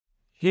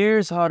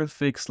Here's how to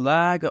fix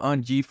lag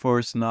on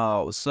GeForce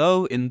Now.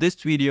 So in this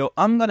video,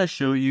 I'm gonna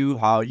show you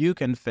how you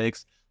can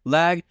fix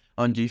lag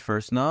on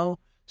GeForce Now.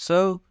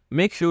 So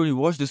make sure you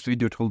watch this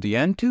video till the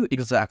end to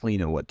exactly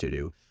know what to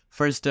do.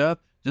 First up,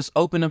 just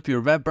open up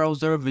your web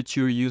browser which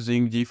you're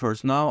using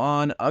GeForce Now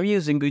on. I'm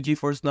using the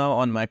GeForce Now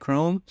on my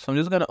Chrome. So I'm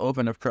just gonna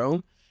open up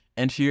Chrome.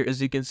 And here,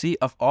 as you can see,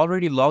 I've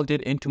already logged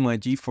it into my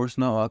GeForce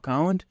Now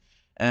account.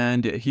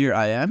 And here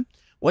I am.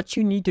 What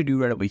you need to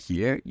do right over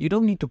here, you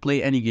don't need to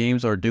play any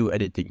games or do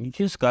anything. You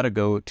just gotta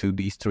go to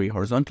these three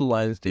horizontal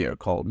lines. They are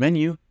called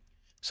menu.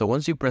 So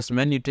once you press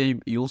menu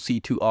tab, you'll see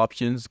two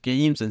options,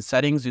 games and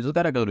settings. You just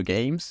gotta go to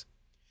games.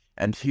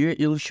 And here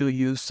it'll show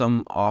you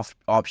some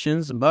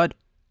options, but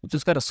you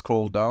just gotta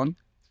scroll down.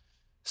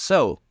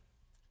 So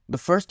the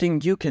first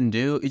thing you can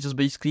do is just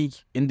basically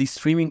in the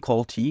streaming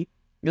quality,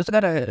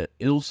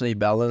 it'll say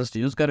balanced.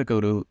 You just gotta go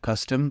to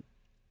custom,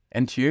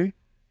 and here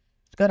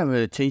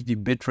gotta change the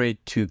bitrate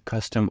to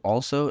custom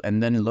also,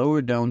 and then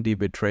lower down the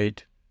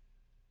bitrate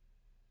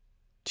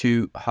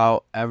to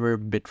however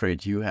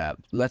bitrate you have.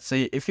 Let's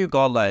say if you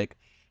got like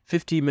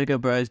 50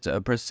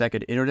 megabytes per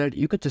second internet,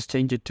 you could just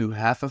change it to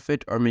half of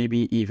it, or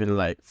maybe even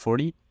like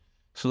 40.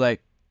 So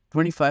like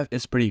 25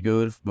 is pretty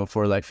good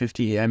for like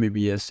 50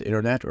 Mbps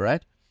internet,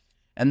 right?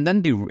 And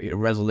then the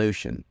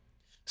resolution.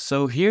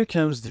 So here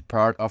comes the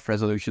part of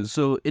resolution.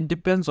 So it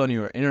depends on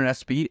your internet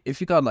speed. If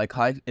you got like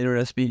high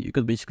internet speed, you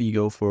could basically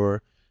go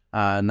for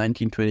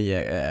 1920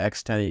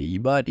 x 1080.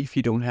 But if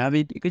you don't have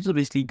it, you could just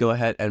basically go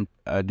ahead and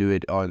do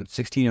it on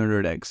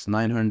 1600 x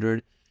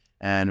 900.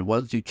 And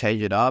once you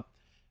change it up,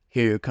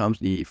 here comes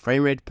the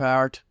frame rate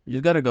part.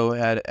 You gotta go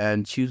ahead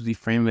and choose the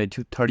frame rate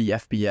to 30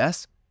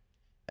 FPS.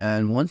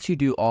 And once you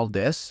do all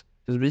this,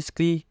 just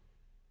basically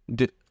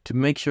to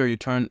make sure you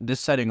turn this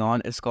setting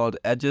on, it's called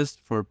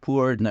adjust for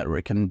poor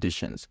network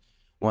conditions.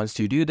 Once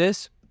you do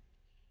this,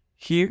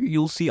 here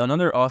you'll see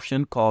another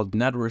option called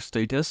network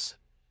status.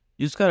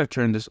 You just gotta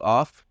turn this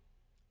off.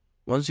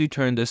 Once you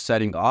turn this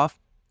setting off,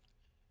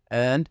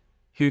 and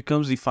here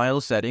comes the final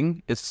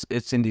setting. It's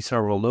in the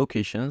server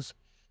locations.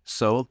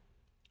 So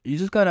you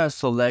just gotta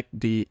select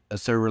the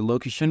server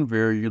location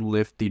where you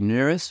live the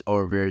nearest,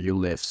 or where you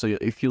live. So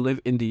if you live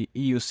in the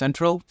EU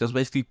Central, just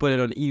basically put it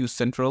on EU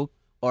Central.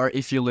 Or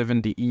if you live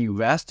in the EU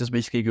West, just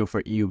basically go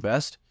for EU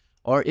West.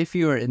 Or if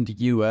you are in the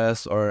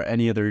US or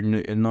any other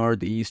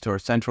Northeast or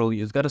Central,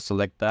 you just gotta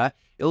select that.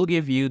 It'll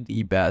give you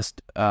the best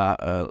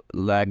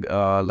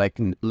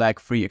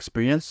lag-free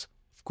experience,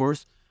 of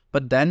course.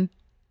 But then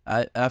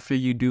after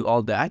you do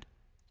all that,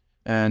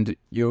 and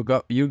your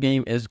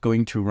game is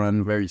going to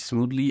run very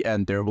smoothly,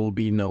 and there will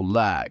be no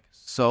lag.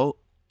 So,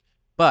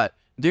 but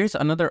there's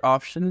another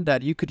option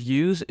that you could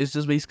use. Is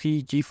just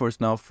basically GeForce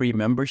Now free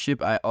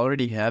membership. I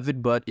already have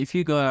it, but if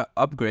you go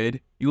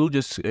upgrade, you'll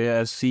just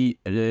see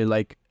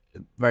like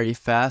very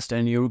fast,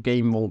 and your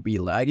game won't be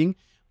lagging.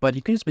 But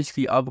you can just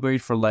basically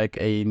upgrade for like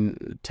a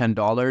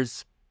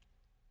 $10.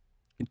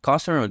 It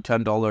costs around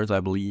 $10, I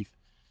believe.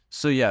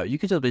 So yeah, you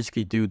can just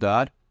basically do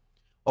that.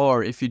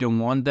 Or if you don't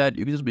want that,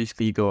 you can just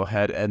basically go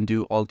ahead and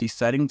do all these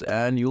settings,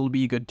 and you'll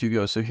be good to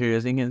go. So here,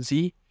 as you can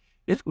see,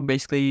 it will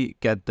basically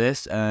get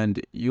this,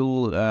 and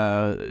you'll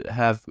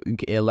have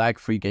a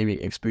lag-free gaming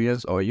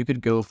experience. Or you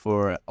could go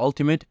for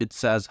ultimate. It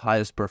says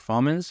highest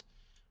performance,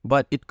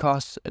 but it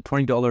costs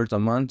 $20 a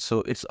month.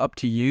 So it's up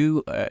to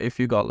you. If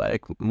you got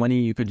like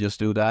money, you could just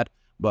do that.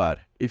 But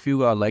if you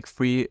got like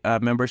free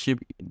membership,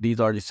 these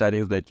are the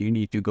settings that you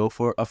need to go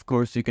for. Of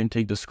course, you can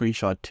take the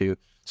screenshot too.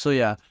 So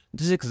yeah,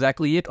 this is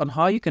exactly it on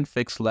how you can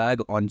fix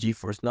lag on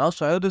GeForce Now.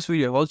 So I hope this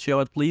video helped you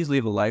out. Please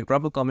leave a like,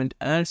 drop a comment,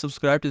 and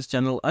subscribe to this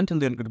channel. Until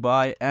then,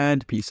 goodbye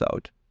and peace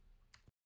out.